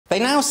They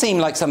now seem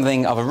like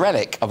something of a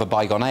relic of a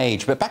bygone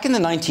age, but back in the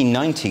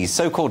 1990s,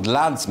 so-called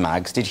lads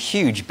mags did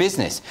huge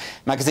business.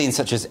 Magazines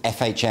such as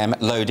FHM,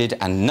 Loaded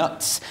and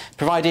Nuts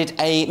provided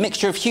a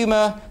mixture of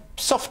humour,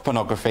 soft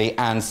pornography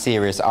and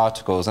serious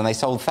articles, and they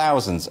sold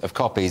thousands of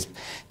copies.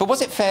 But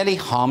was it fairly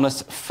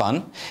harmless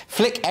fun?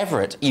 Flick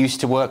Everett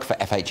used to work for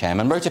FHM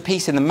and wrote a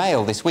piece in the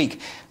Mail this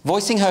week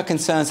voicing her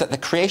concerns that the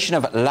creation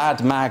of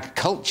lad mag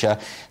culture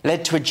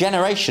led to a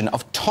generation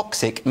of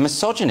toxic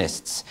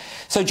misogynists.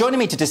 So joining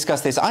me to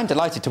discuss this, I'm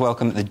delighted to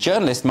welcome the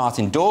journalist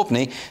Martin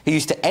Daubney, who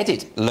used to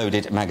edit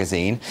Loaded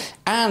magazine,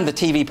 and the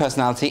TV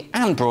personality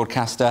and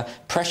broadcaster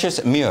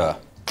Precious Muir.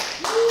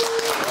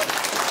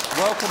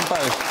 Welcome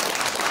both.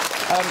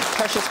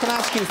 Precious, can I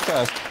ask you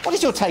first, what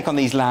is your take on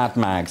these lad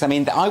mags? I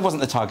mean, I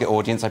wasn't the target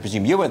audience, I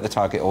presume you weren't the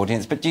target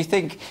audience, but do you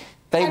think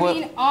they were... I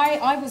mean,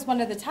 I was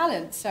one of the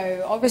talents,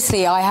 so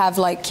obviously I have,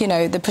 like, you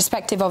know, the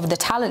perspective of the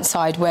talent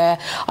side where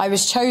I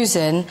was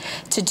chosen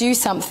to do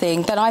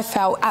something that I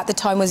felt at the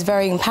time was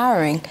very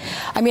empowering.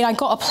 I mean, I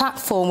got a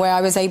platform where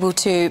I was able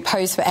to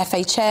pose for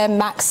FHM,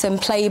 Maxim,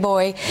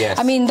 Playboy. Yes.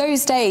 I mean,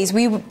 those days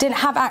we didn't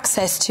have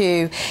access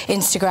to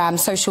Instagram,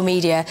 social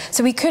media,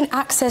 so we couldn't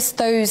access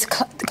those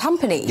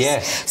companies.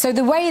 Yes. So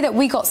the way that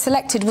we got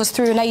selected was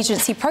through an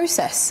agency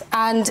process,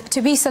 and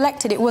to be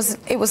selected, it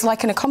was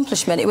like an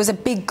accomplishment. It was a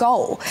big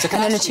goal.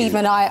 And an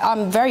achievement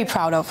I'm very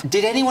proud of.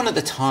 Did anyone at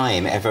the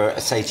time ever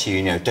say to you,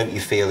 you know, don't you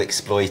feel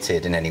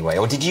exploited in any way?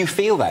 Or did you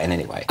feel that in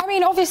any way? I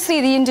mean, obviously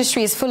the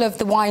industry is full of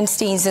the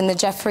Weinsteins and the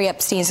Jeffrey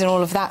Epsteins and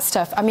all of that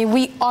stuff. I mean,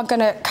 we are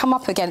going to come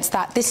up against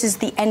that. This is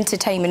the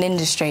entertainment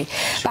industry.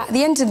 Sure. But at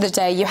the end of the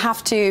day, you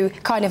have to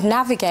kind of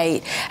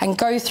navigate and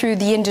go through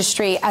the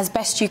industry as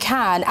best you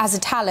can as a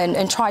talent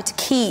and try to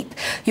keep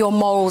your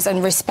morals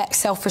and respect,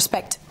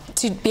 self-respect,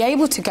 to be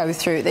able to go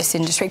through this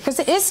industry, because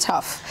it is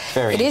tough.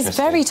 It is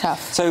very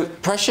tough. So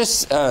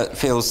Precious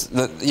feels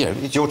that, you know,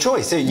 it's your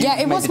choice. Yeah,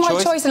 it was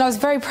my choice, and I was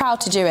very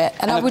proud to do it,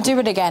 and I would do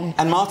it again.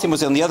 And Martin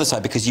was on the other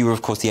side because you were,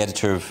 of course, the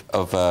editor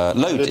of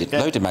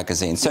Loaded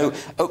magazine. So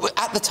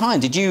at the time,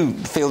 did you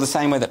feel the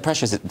same way that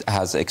Precious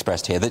has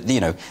expressed here, that,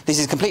 you know, this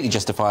is completely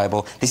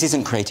justifiable, this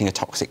isn't creating a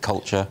toxic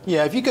culture?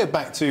 Yeah, if you go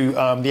back to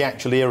the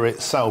actual era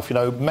itself, you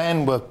know,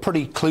 men were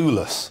pretty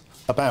clueless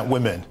about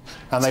women,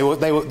 and they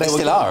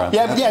still are.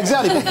 Yeah,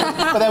 exactly.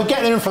 but they were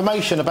getting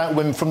information about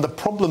women from the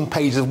problem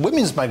pages of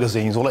women's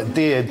magazines, or like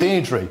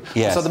Deirdre.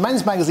 Yes. So the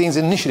men's magazines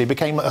initially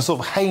became a sort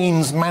of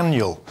Haynes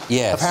manual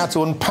of how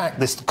to unpack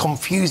this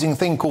confusing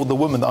thing called the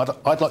woman that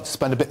I'd like to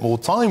spend a bit more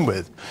time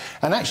with.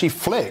 And actually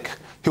Flick,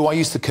 who I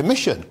used to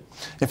commission,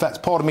 in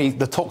fact, part of me,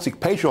 the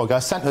toxic patriarch, I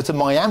sent her to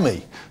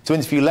Miami to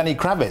interview Lenny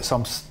Kravitz.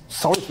 I'm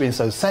sorry for being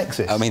so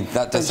sexist. I mean,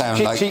 that does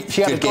sound like a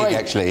good gig,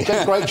 actually. She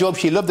had a great job,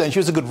 she loved it, and she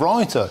was a good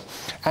writer.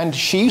 And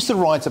she used to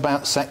write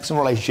about sex and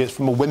relationships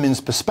from a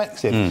women's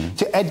perspective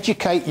to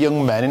educate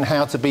young men in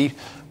how to be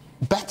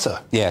better.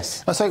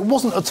 Yes. And so it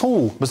wasn't at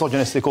all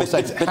misogynistic or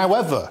sexist.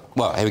 However,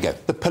 well, here we go.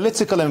 The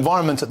political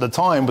environment at the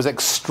time was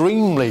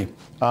extremely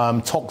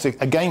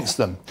toxic against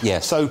them.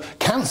 Yes. So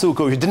cancel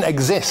culture didn't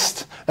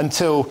exist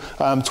until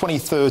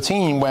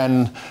 2013,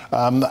 when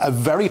a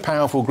very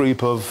powerful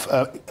group of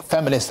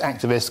feminist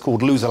activists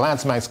called Loser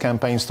Lads Mags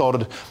campaign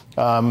started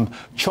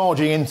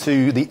charging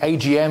into the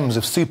AGMs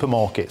of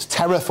supermarkets,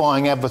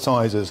 terrifying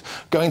advertisers,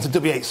 going to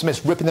W.H.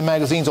 Smith's, ripping the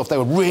magazines off. They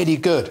were really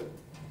good.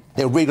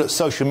 They were really good at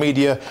social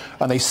media,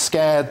 and they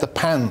scared the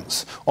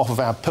pants off of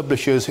our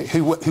publishers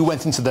who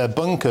went into their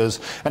bunkers,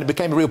 and it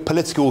became a real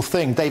political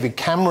thing. David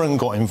Cameron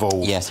got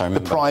involved. Yes, I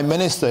remember. The Prime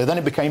Minister. Then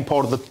it became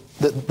part of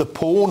the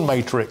porn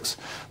matrix.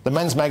 The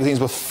men's magazines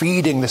were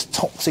feeding this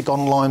toxic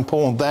online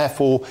porn,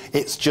 therefore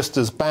it's just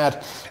as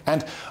bad.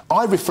 And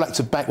I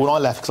reflected back when I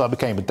left, because I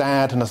became a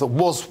dad, and I thought,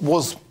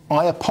 was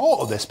I a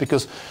part of this?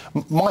 Because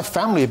my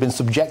family had been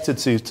subjected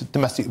to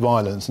domestic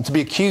violence, and to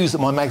be accused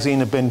that my magazine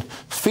had been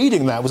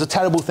feeding that was a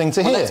terrible thing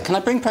to hear. Can I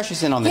bring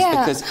Precious in on this?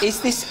 Yeah. Because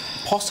is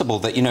this possible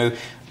that, you know,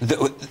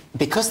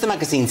 because the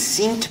magazines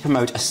seem to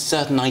promote a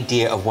certain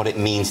idea of what it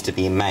means to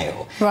be a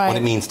male, what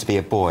it means to be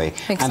a boy,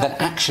 exactly. and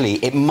that actually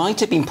it might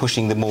have been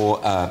pushing the more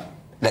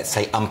let's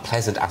say,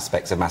 unpleasant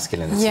aspects of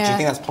masculinity. Yeah. Do you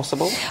think that's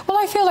possible? Well,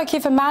 I feel like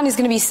if a man is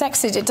going to be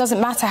sexist, it doesn't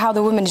matter how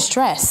the woman is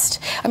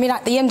dressed. I mean,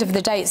 at the end of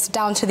the day, it's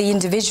down to the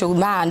individual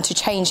man to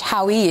change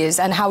how he is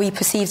and how he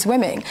perceives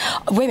women.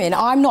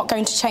 I'm not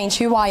going to change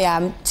who I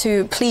am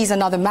to please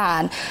another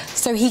man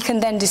so he can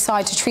then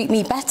decide to treat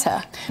me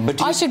better.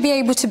 But I should be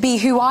able to be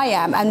who I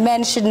am, and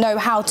men should know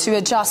how to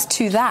adjust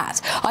to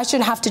that. I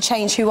shouldn't have to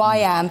change who I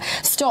am,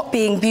 stop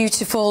being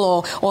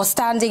beautiful or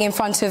standing in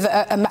front of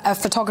a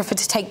photographer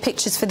to take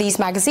pictures for these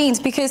magazines,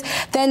 because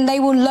then they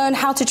will learn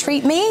how to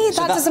treat me.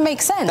 So that doesn't make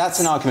sense.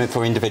 That's an argument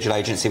for individual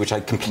agency, which I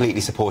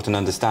completely support and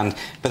understand.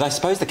 But I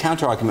suppose the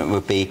counter-argument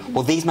would be,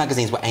 well, these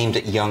magazines were aimed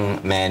at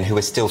young men who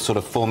are still sort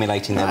of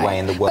formulating their way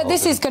in the world. But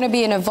this is going to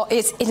be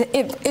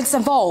it's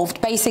evolved,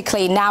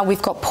 basically. Now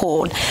we've got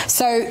porn.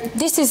 So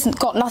this has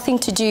got nothing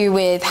to do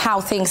with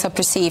how things are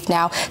perceived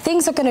now.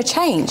 Things are going to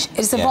change.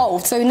 It's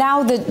evolved. So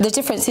now the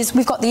difference is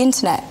we've got the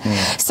internet.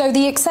 So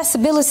the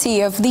accessibility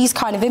of these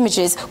kind of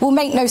images will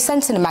make no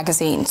sense in a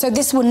magazine. So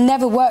this will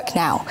never work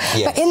now.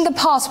 Yes. But in the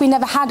past, we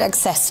never had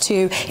access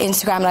to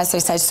Instagram and, as I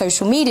said,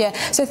 social media.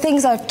 So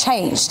things have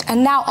changed.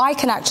 And now I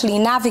can actually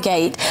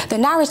navigate the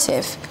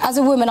narrative. As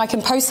a woman, I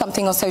can post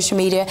something on social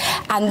media,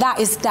 and that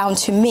is down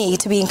to me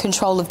to be in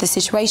control of the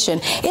situation.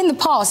 In the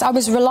past, I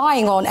was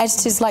relying on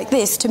editors like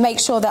this to make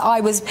sure that I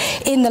was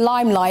in the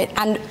limelight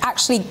and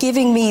actually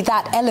giving me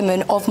that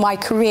element of my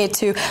career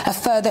to a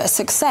further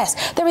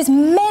success. There is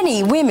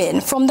many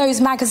women from those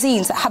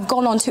magazines that have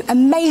gone on to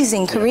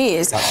amazing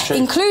careers,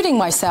 including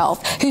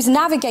myself, who's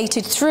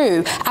navigated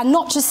through and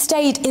not just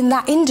stayed in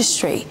that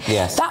industry.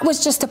 Yes. That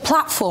was just a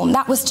platform.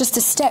 That was just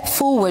a step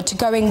forward to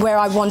going where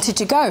I wanted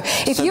to go.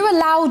 If you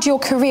allowed your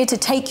career to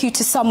take you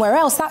to somewhere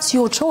else, that's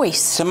your choice.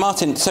 So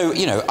Martin,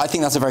 you know, I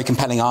think that's a very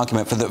compelling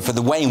argument for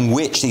the way in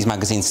which these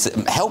magazines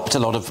helped a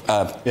lot of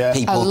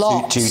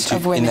people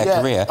to in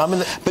their career. I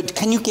mean, but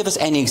can you give us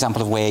any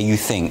example of where you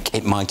think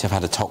it might have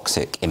had a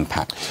toxic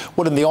impact?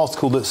 Well, in the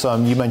article that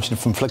you mentioned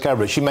from Flick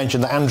Everett, she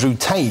mentioned that Andrew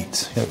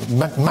Tate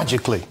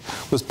magically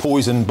was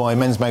poisoned by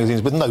men's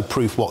magazines with no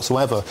proof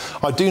whatsoever.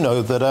 I do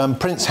know that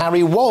Prince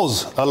Harry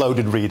was a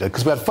loaded reader,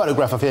 because we had a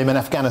photograph of him in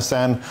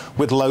Afghanistan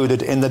with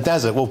loaded in the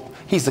desert. Well,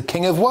 he's the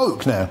king of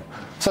woke now.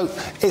 So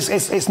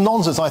it's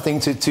nonsense, I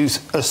think, to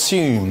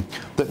assume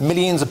that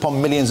millions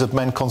upon millions of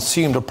men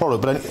consumed a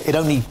product, but it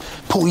only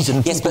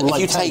poisoned people. Yes, but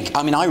if you take,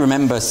 I mean, I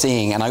remember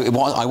seeing, and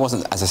I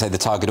wasn't, as I say, the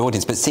target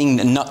audience, but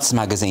seeing Nuts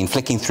magazine,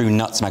 flicking through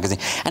Nuts magazine,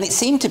 and it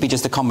seemed to be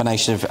just a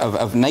combination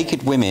of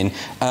naked women,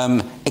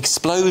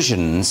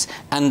 explosions,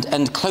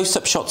 and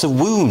close-up shots of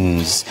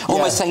wounds,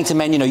 almost saying to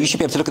men, you know, you should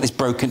be able to look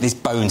at this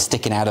bone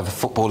sticking out of a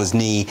footballer's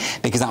knee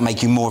because that'll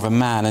make you more of a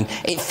man, and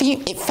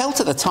it felt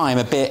at the time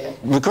a bit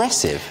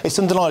regressive. It's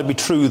undeniably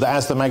true that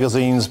as the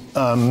magazines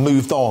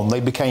moved on, they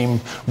became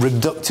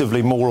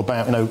reductively more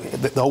about, you know,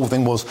 the whole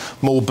thing was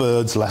more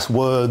birds, less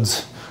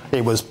words.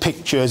 It was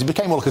pictures. It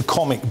became more like a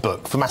comic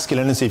book for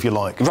masculinity, if you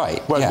like.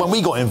 Right. Whereas when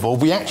we got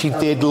involved, we actually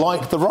did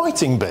like the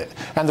writing bit,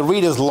 and the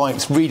readers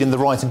liked reading the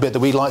writing bit that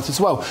we liked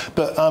as well.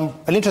 But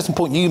an interesting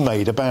point you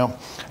made about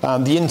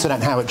the internet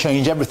and how it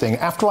changed everything.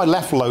 After I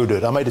left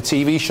Loaded, I made a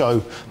TV show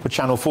for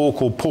Channel 4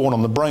 called Porn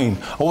on the Brain.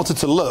 I wanted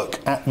to look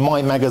at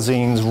my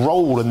magazine's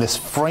role in this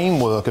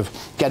framework of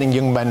getting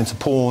young men into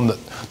porn that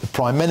the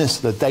Prime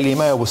Minister, the Daily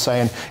Mail, was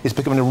saying is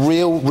becoming a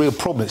real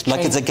problem. It's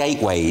like it's a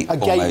gateway. A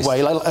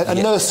gateway, like a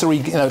nursery,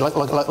 you know,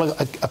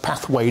 like a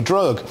pathway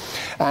drug.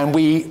 And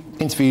we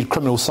interviewed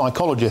criminal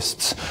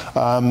psychologists,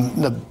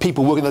 the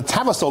people working at the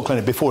Tavistock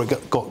Clinic before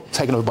it got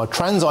taken over by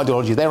trans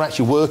ideology. They're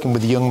actually working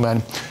with the young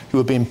men who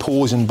were being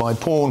poisoned by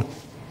porn.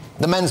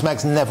 The men's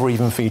mags never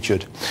even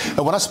featured.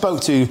 And when I spoke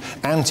to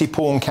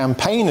anti-porn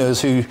campaigners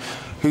who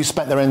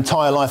spent their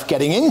entire life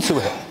getting into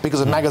it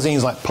because of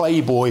magazines like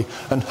Playboy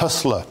and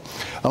Hustler,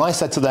 and I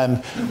said to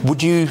them,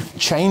 would you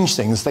change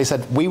things? They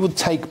said, we would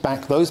take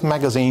back those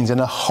magazines in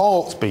a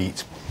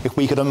heartbeat if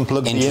we could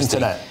unplug the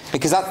internet.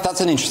 Because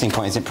that's an interesting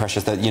point, isn't it,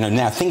 Precious, that, you know,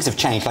 now things have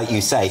changed, like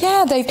you say.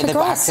 Yeah, they've progressed. They've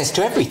got access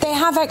to everything. They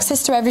have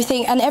access to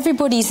everything, and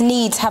everybody's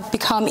needs have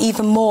become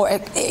even more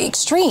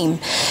extreme.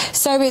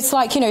 So it's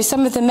like, you know,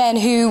 some of the men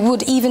who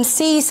would even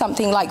see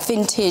something like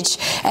vintage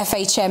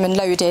FHM and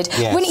Loaded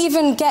wouldn't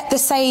even get the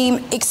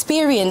same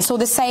experience or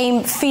the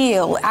same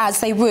feel as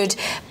they would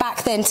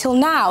back then till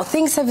now.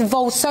 Things have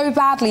evolved so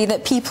badly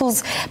that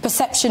people's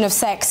perception of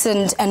sex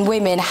and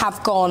women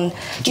have gone,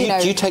 do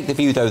you take the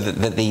view, though,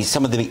 that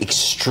some of the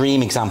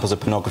extreme examples of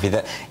pornography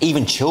that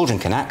even children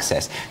can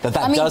access, that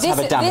does have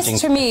a damaging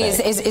effect? This, to me,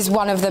 effect. is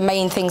one of the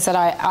main things that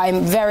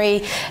I'm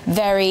very,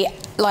 very,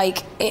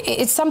 like,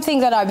 it's something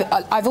that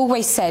I've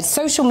always said.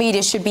 Social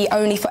media should be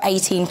only for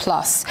 18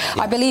 plus.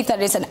 I believe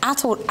that it's an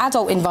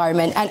adult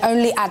environment, and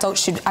only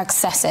adults should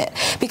access it,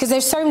 because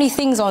there's so many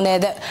things on there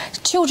that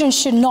children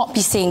should not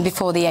be seeing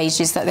before the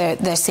ages that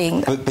they're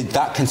seeing. But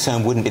that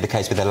concern wouldn't be the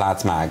case with the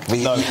Lads mag.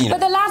 No. But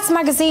the Lads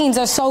magazines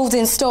are sold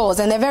in stores,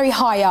 and they're very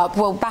high up.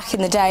 Well, back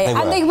in the day,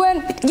 they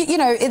weren't. You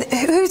know,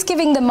 who's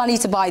giving them money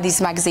to buy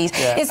these magazines?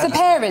 It's the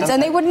parents,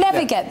 and they would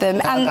never get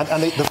them. And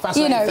the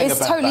fascinating you know, thing it's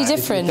about totally that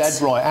different. Is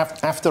you're dead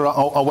right. After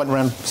I went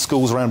around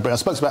schools around Britain, I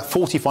spoke to about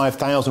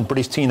 45,000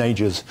 British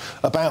teenagers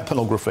about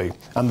pornography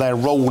and their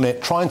role in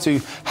it, trying to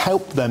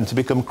help them to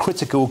become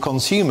critical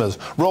consumers,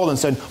 rather than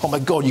saying, "Oh my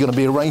God, you're going to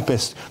be a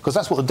rapist," because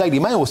that's what the Daily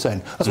Mail was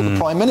saying. That's what the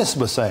Prime Minister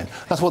was saying.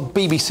 That's what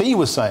BBC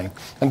was saying.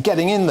 And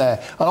getting in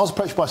there, and I was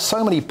approached by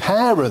so many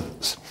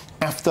parents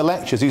after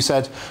lectures who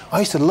said, I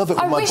used to love it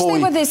when my boy... I wish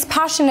they were this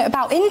passionate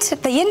about the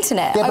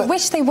internet. I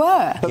wish they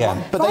were.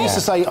 But they used to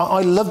say,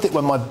 I loved it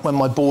when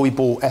my boy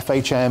bought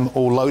FHM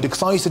or Loaded,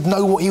 because I used to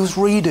know what he was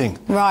reading.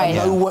 Right.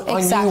 I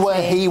knew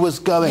where he was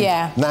going.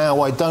 Yeah. Now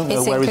I don't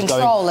know where he's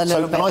going. A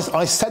little bit. And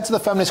I said to the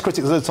feminist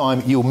critics at the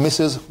time, you'll miss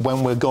us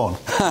when we're gone.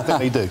 I think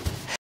they do.